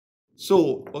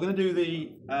So we're going to do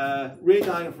the ray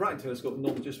diagram of refracting telescope and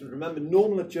normal adjustment. Remember,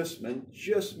 normal adjustment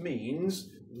just means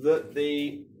that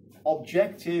the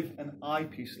objective and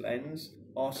eyepiece lens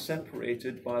are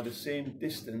separated by the same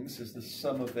distance as the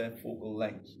sum of their focal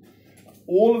lengths.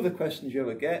 All of the questions you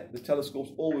ever get, the telescope's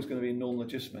always going to be in normal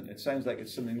adjustment. It sounds like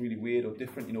it's something really weird or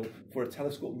different, you know, for a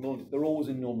telescope, they're always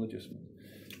in normal adjustment.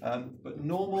 But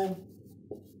normal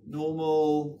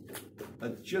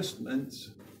adjustment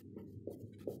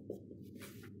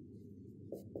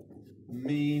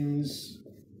means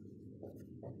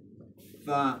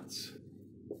that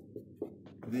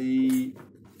the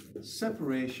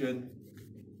separation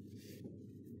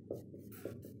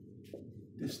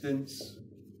distance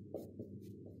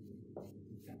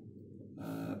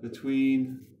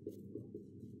between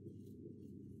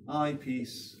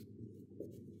eyepiece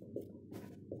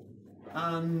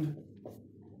and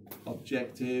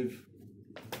objective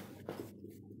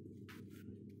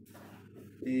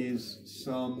is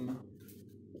sum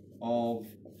of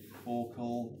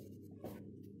focal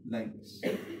lengths.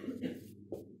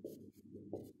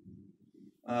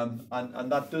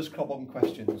 And that does crop up in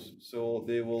questions, so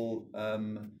they will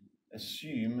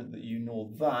assume that you know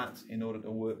that in order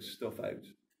to work stuff out.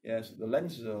 Yes, the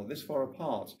lenses are this far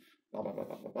apart, blah, blah, blah,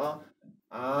 blah, blah, blah.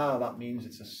 Ah, that means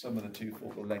it's a sum of the two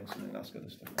focal lengths, and then that's going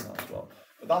to stuff on that as well.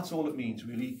 But that's all it means,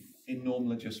 really, in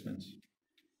normal adjustments.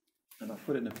 And I've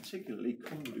put it in a particularly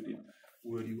convoluted,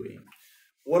 wordy way.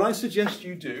 What I suggest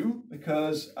you do,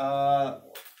 because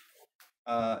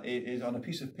it is on a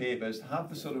piece of paper, is to have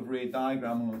the sort of ray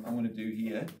diagram I'm going to do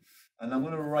here. And I'm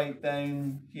going to write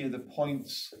down here the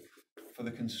points for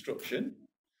the construction.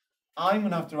 I'm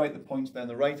going to have to write the points down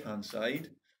the right-hand side,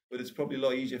 but it's probably a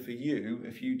lot easier for you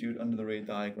if you do it under the ray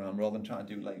diagram rather than trying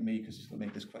to do it like me, because it's going to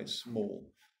make this quite small.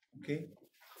 Okay?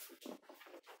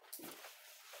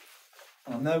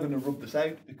 And I'm now going to rub this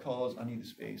out because I need the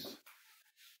space.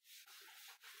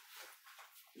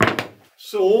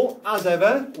 So, as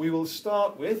ever, we will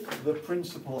start with the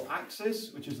principal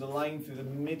axis, which is the line through the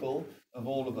middle of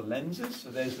all of the lenses.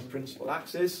 So there's the principal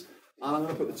axis, and I'm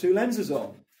going to put the two lenses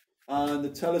on. And the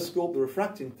telescope, the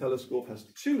refracting telescope, has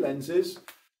two lenses.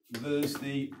 There's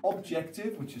the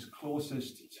objective, which is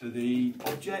closest to the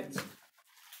object,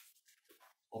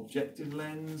 objective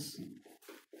lens.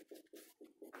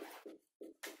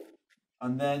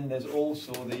 And then there's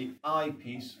also the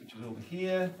eyepiece, which is over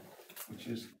here, which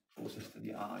is closest to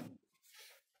the eye,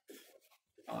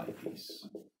 eyepiece.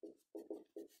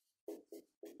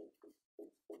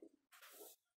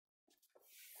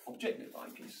 Objective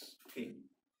eyepiece. Okay.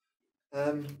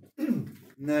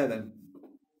 Now then,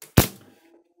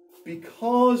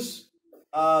 because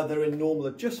they're in normal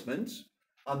adjustment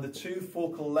and the two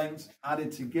focal lengths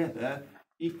added together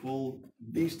equal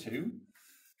these two,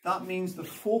 that means the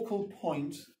focal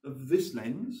point of this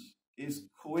lens is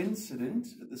coincident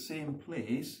at the same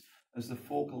place as the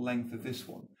focal length of this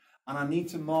one. And I need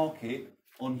to mark it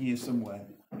on here somewhere.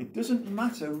 It doesn't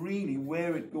matter really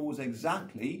where it goes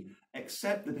exactly,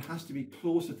 except that it has to be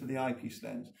closer to the eyepiece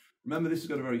lens. Remember, this has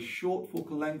got a very short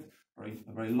focal length,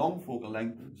 a very long focal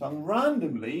length. So I'm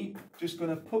randomly just going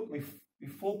to put my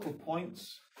focal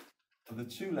points of the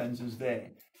two lenses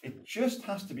there. It just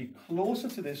has to be closer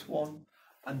to this one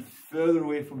and further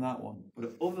away from that one.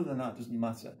 But other than that, it doesn't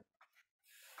matter.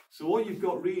 So what you've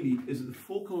got really is the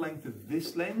focal length of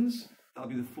this lens. That'll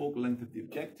be the focal length of the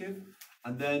objective.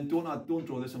 And then, don't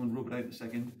draw this, I'm going to rub it out in a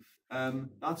second.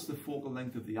 That's the focal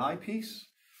length of the eyepiece.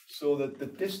 So that the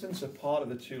distance apart of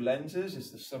the two lenses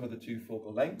is the sum of the two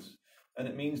focal lengths. And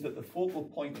it means that the focal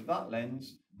point of that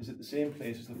lens is at the same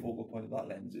place as the focal point of that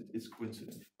lens. It's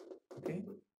coincident. Okay?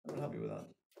 I'm happy with that.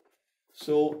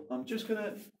 So I'm just going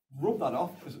to rub that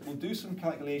off, because we'll do some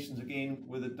calculations again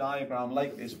with a diagram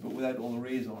like this, but without all the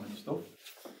rays on and stuff.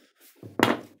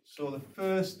 So the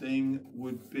first thing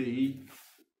would be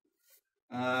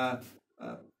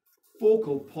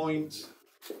focal point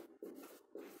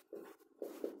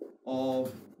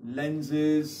of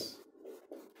lenses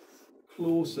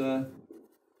closer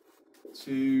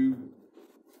to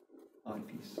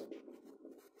eyepiece.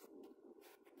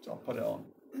 So I'll put it on.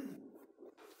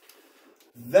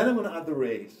 Then I'm going to add the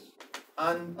rays.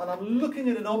 And I'm looking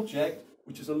at an object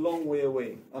which is a long way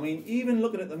away. I mean, even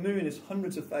looking at the moon is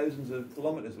hundreds of thousands of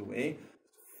kilometers away.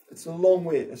 It's a long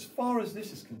way. As far as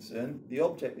this is concerned, the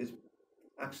object is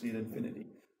actually at infinity.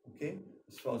 Okay?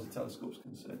 As far as the telescope is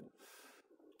concerned.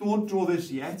 Don't draw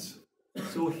this yet.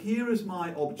 So here is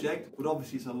my object, but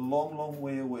obviously it's a long, long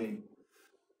way away.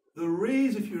 The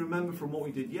rays, if you remember from what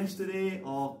we did yesterday,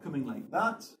 are coming like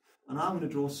that. And I'm going to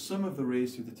draw some of the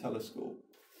rays through the telescope.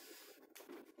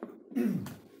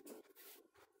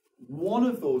 one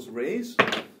of those rays,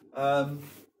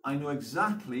 I know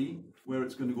exactly where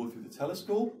it's going to go through the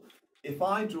telescope. If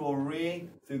I draw a ray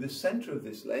through the center of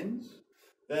this lens,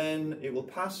 then it will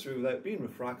pass through without being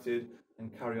refracted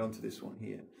and carry on to this one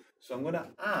here. So I'm going to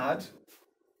add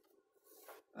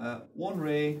one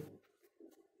ray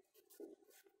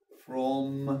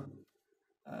from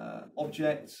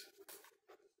object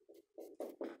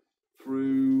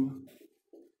through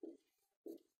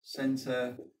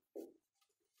center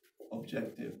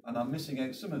objective, and I'm missing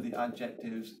out some of the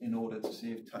adjectives in order to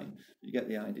save time. You get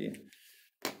the idea.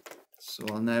 So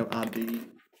I'll now add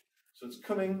so it's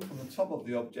coming from the top of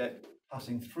the object,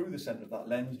 passing through the center of that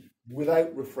lens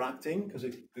without refracting, because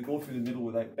it could go through the middle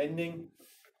without bending.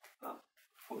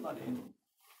 Put that in.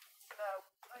 Now,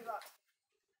 like that.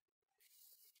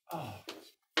 Oh.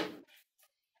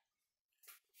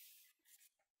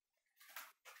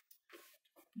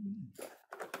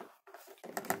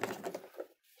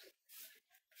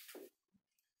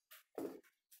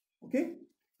 Okay,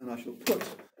 and I shall put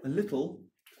a little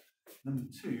number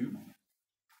 2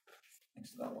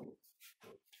 next to that one.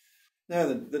 Now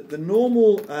then, the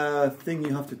normal thing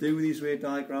you have to do with these ray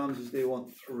diagrams is they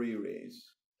want 3 rays.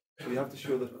 So you have to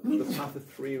show the path of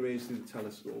 3 rays through the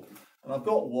telescope. And I've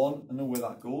got one, I know where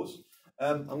that goes.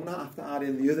 I'm going to have to add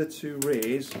in the other 2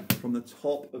 rays from the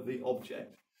top of the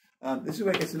object. This is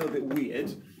where it gets a little bit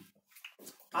weird.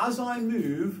 As I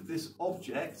move this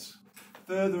object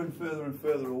further and further and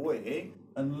further away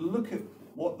and look at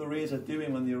what the rays are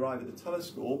doing when they arrive at the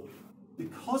telescope,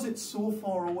 because it's so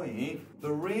far away,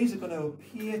 the rays are going to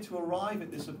appear to arrive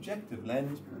at this objective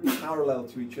lens parallel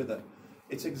to each other.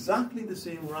 It's exactly the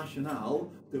same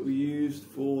rationale that we used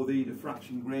for the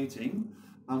diffraction grating,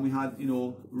 and we had, you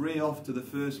know, ray off to the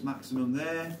first maximum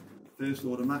there, first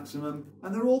order maximum,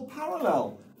 and they're all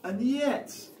parallel, and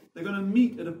yet they're going to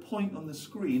meet at a point on the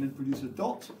screen and produce a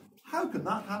dot. How can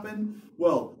that happen?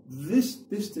 Well, this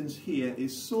distance here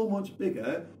is so much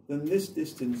bigger than this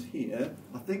distance here.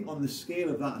 I think on the scale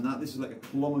of that and that, this is like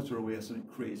 1 kilometer away or something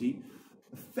crazy.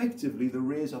 Effectively, the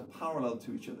rays are parallel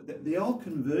to each other. They are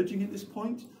converging at this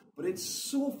point, but it's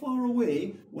so far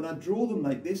away, when I draw them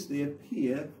like this, they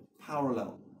appear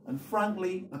parallel. And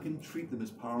frankly, I can treat them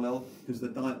as parallel because the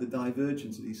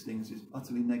divergence of these things is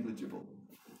utterly negligible.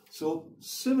 So,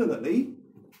 similarly,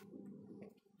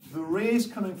 the rays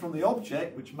coming from the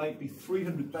object, which might be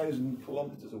 300,000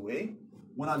 kilometers away,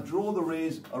 when I draw the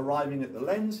rays arriving at the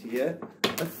lens here,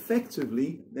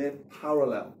 effectively they're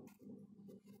parallel.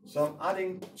 So I'm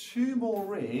adding 2 more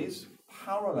rays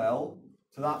parallel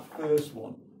to that first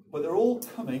one, but they're all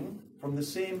coming from the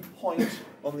same point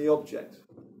on the object.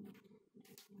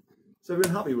 So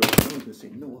everyone happy with it? No one's going to say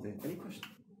no, are there? Any questions?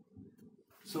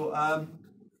 So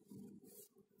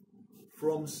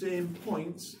from same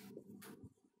point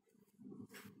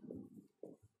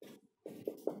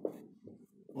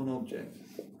on object.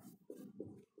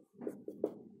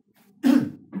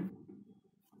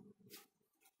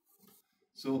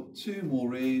 So 2 more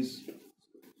rays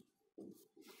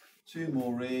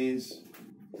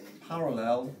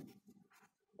parallel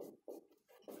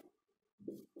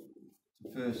to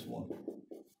first one.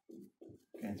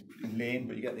 Okay, it's pretty lame,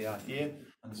 but you get the idea.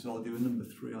 And so I'll do a number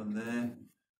 3 on there,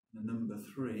 and a number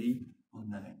 3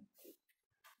 on there.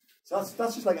 So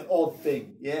that's just like an odd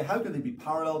thing, yeah? How can they be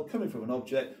parallel coming from an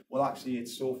object? Well, actually,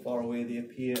 it's so far away they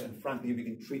appear, and frankly, we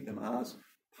can treat them as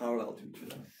parallel to each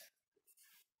other.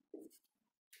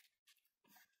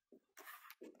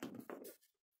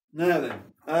 Now then,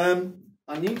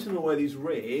 I need to know where these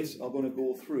rays are going to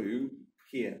go through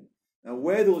here. Now,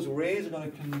 where those rays are going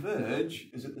to converge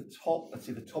is at the top, let's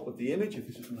say the top of the image. If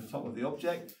this is from the top of the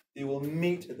object, they will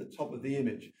meet at the top of the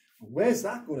image. Where's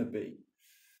that going to be?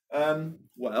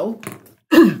 Well,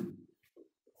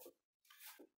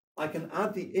 I can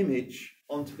add the image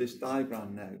onto this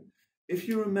diagram now. If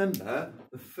you remember,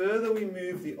 the further we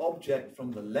move the object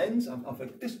from the lens,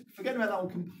 forget about that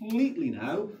one completely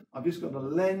now. I've just got a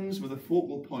lens with a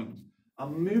focal point.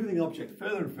 I'm moving the object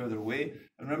further and further away.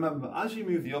 And remember, as you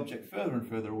move the object further and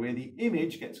further away, the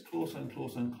image gets closer and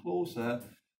closer and closer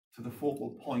to the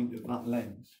focal point of that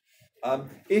lens.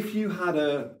 If you had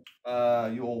the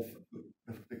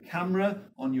camera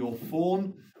on your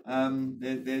phone,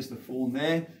 there's the phone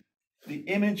there. The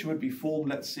image would be formed,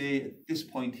 let's say, at this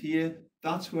point here.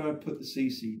 That's where I put the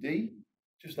CCD,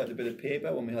 just like a bit of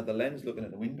paper when we had the lens looking at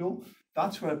the window.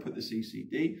 That's where I put the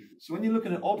CCD. So when you're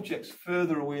looking at objects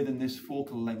further away than this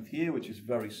focal length here, which is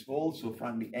very small, so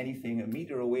frankly anything 1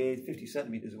 meter away, 50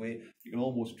 centimeters away, you can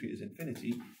almost treat as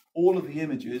infinity, all of the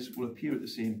images will appear at the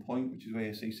same point, which is where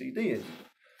your CCD is.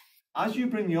 As you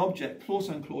bring the object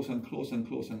closer and closer and closer and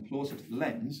closer and closer to the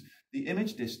lens, the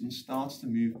image distance starts to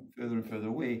move further and further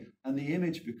away, and the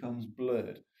image becomes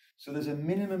blurred. So there's a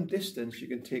minimum distance you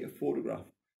can take a photograph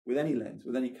with any lens,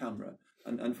 with any camera.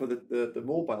 And for the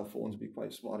mobile phones, be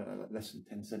quite small, I don't know, less than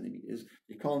 10 centimeters.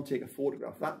 You can't take a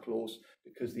photograph that close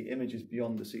because the image is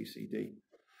beyond the CCD.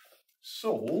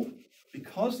 So,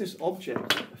 because this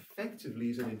object effectively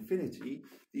is an infinity,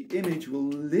 the image will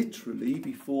literally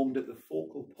be formed at the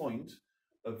focal point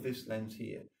of this lens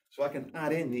here. So I can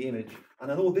add in the image,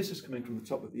 and I know this is coming from the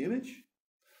top of the image,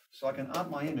 so I can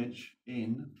add my image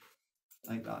in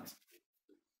like that.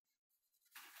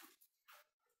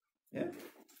 Yeah?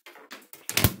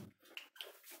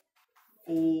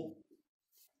 Or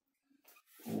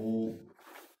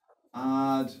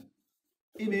add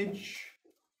image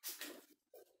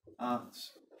at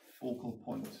focal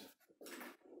point.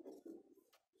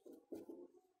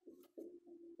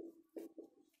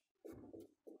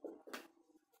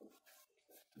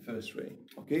 The first ray.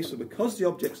 Okay, so because the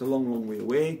object's a long, long way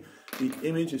away, the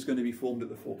image is going to be formed at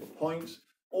the focal point.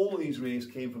 All of these rays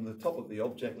came from the top of the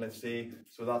object, let's say,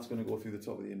 so that's going to go through the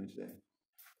top of the image there.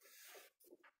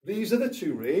 These other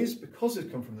two rays, because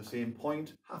they've come from the same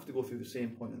point, have to go through the same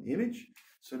point in the image.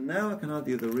 So now I can add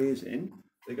the other rays in.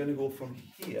 They're going to go from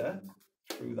here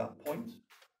through that point,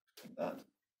 like that.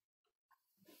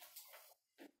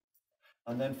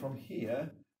 And then from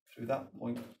here through that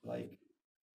point, like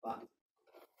that.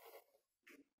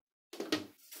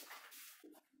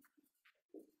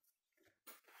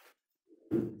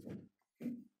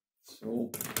 Okay.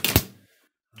 So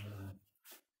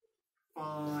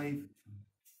 5,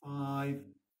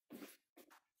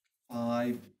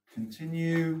 5,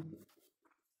 continue,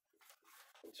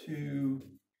 2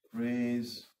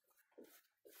 rays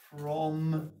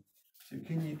from, so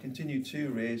can you continue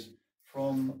 2 rays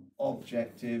from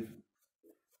objective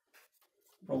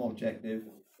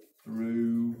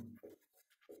through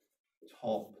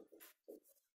top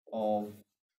of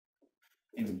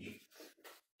image.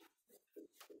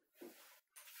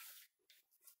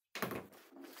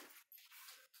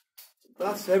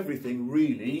 That's everything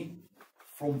really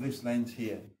from this lens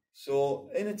here. So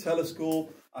in a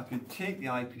telescope, I could take the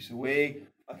eyepiece away,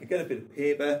 I could get a bit of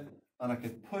paper, and I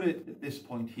could put it at this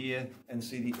point here and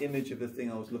see the image of the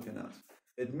thing I was looking at.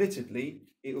 Admittedly,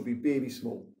 it would be baby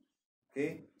small.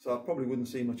 Okay, so I probably wouldn't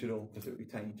see much at all because it would be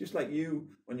tiny. Just like you,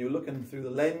 when you're looking through the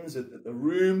lens at the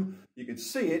room, you could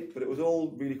see it, but it was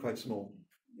all really quite small.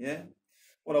 Yeah.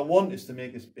 What I want is to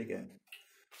make this bigger.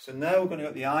 So now we're going to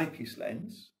get the eyepiece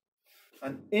lens.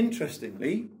 And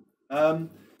interestingly,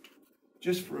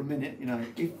 just for a minute, you know,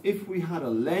 if we had a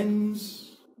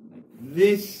lens like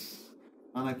this,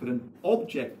 and I put an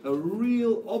object, a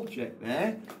real object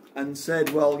there, and said,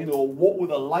 well, you know, what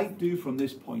would the light do from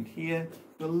this point here?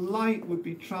 The light would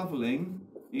be traveling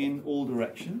in all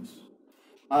directions.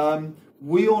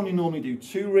 We only normally do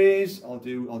 2 rays. I'll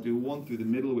do one through the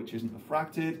middle, which isn't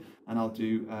refracted, and I'll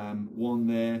do one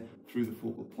there through the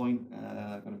focal point.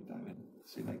 I've got to dive in.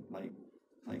 See,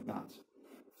 like that.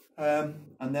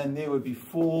 And then they would be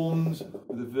formed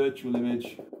with a virtual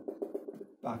image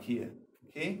back here.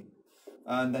 Okay,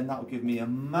 and then that will give me a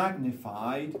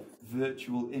magnified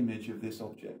virtual image of this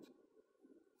object.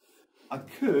 I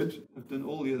could have done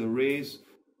all the other rays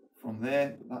from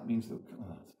there, but that means they'll come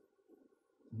out.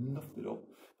 Nuffed it up.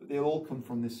 But they'll all come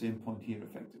from this same point here,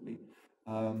 effectively.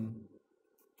 And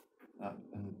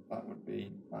that would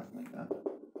be back like that.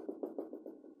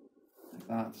 Like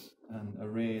that. And a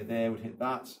ray there would hit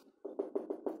that.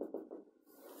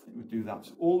 It would do that.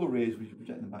 So all the rays, we should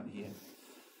project them back here.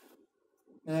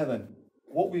 Now then,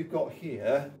 what we've got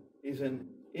here is an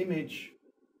image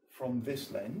from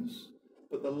this lens,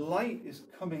 but the light is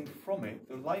coming from it,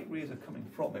 the light rays are coming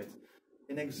from it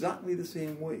in exactly the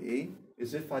same way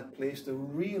as if I'd placed a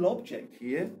real object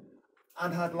here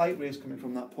and had light rays coming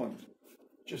from that point,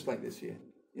 just like this here.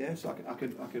 Yeah, so I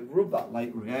could rub that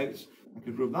light ray out, I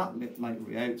could rub that light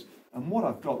ray out, and what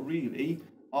I've got really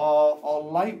are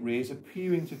light rays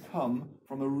appearing to come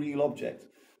from a real object.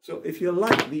 So if you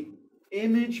like, the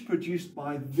image produced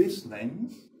by this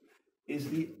lens is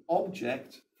the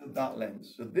object of that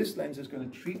lens. So this lens is going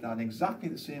to treat that in exactly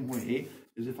the same way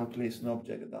as if I placed an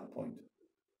object at that point.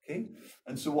 Okay,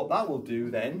 and so what that will do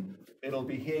then, it'll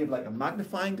behave like a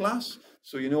magnifying glass.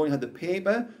 So you know, you had the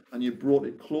paper and you brought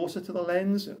it closer to the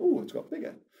lens, and oh, it's got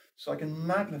bigger. So I can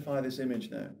magnify this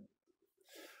image now.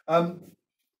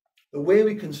 The way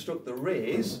we construct the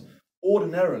rays,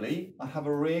 ordinarily I have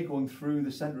a ray going through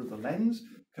the center of the lens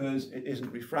because it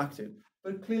isn't refracted.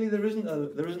 But clearly there isn't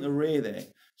a ray there.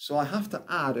 So I have to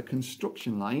add a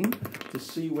construction line to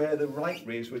see where the light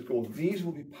rays would go. These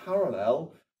will be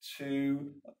parallel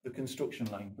to the construction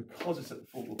line because it's at the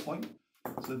focal point.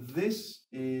 So this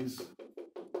is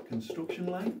construction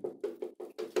line.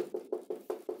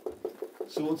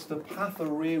 So it's the path a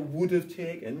ray would have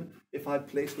taken if I'd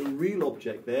placed a real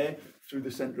object there through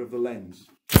the centre of the lens.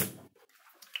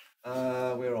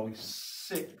 Where are we?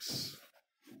 6.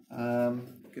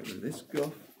 Get rid of this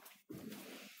guff.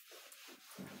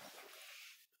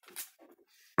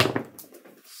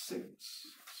 6.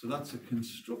 So that's a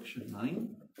construction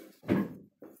line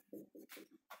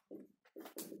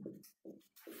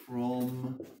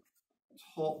from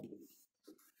top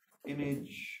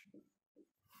image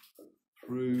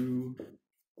through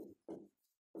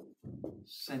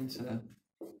centre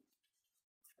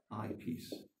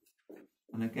eyepiece.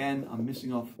 And again, I'm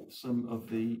missing off some of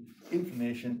the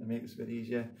information to make this a bit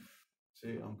easier, so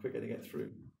I'm quicker to get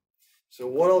through. So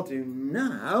what I'll do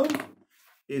now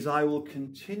is I will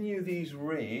continue these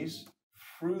rays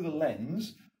through the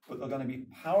lens, but they're going to be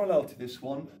parallel to this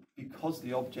one because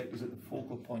the object is at the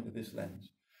focal point of this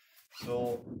lens.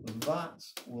 So that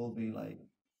will be like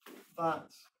that,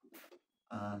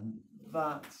 and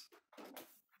that,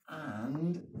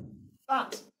 and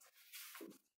that.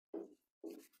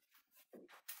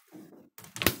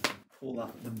 Call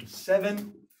that number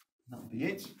 7. That'll be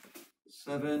it.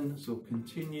 7. So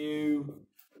continue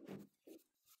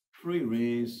 3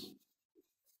 rays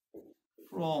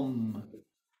from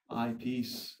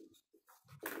eyepiece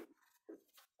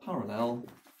parallel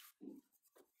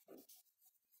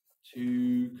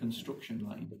to construction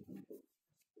line.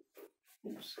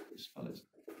 Oops, spell it.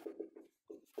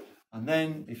 And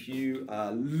then if you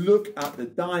look at the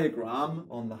diagram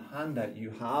on the handout you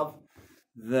have,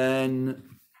 then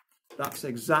that's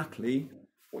exactly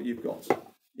what you've got.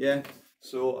 Yeah,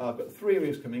 so I've got 3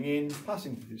 rays coming in,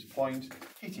 passing to this point,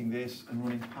 hitting this and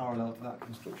running parallel to that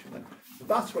construction line. So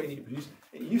that's what you need to produce.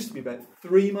 It used to be about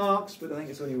 3 marks, but I think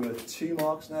it's only worth 2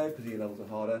 marks now because the levels are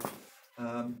harder.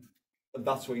 But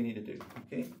that's what you need to do,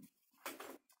 okay?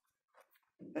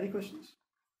 Any questions?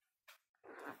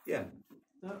 Yeah.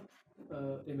 That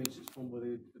image is from where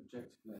the objective lens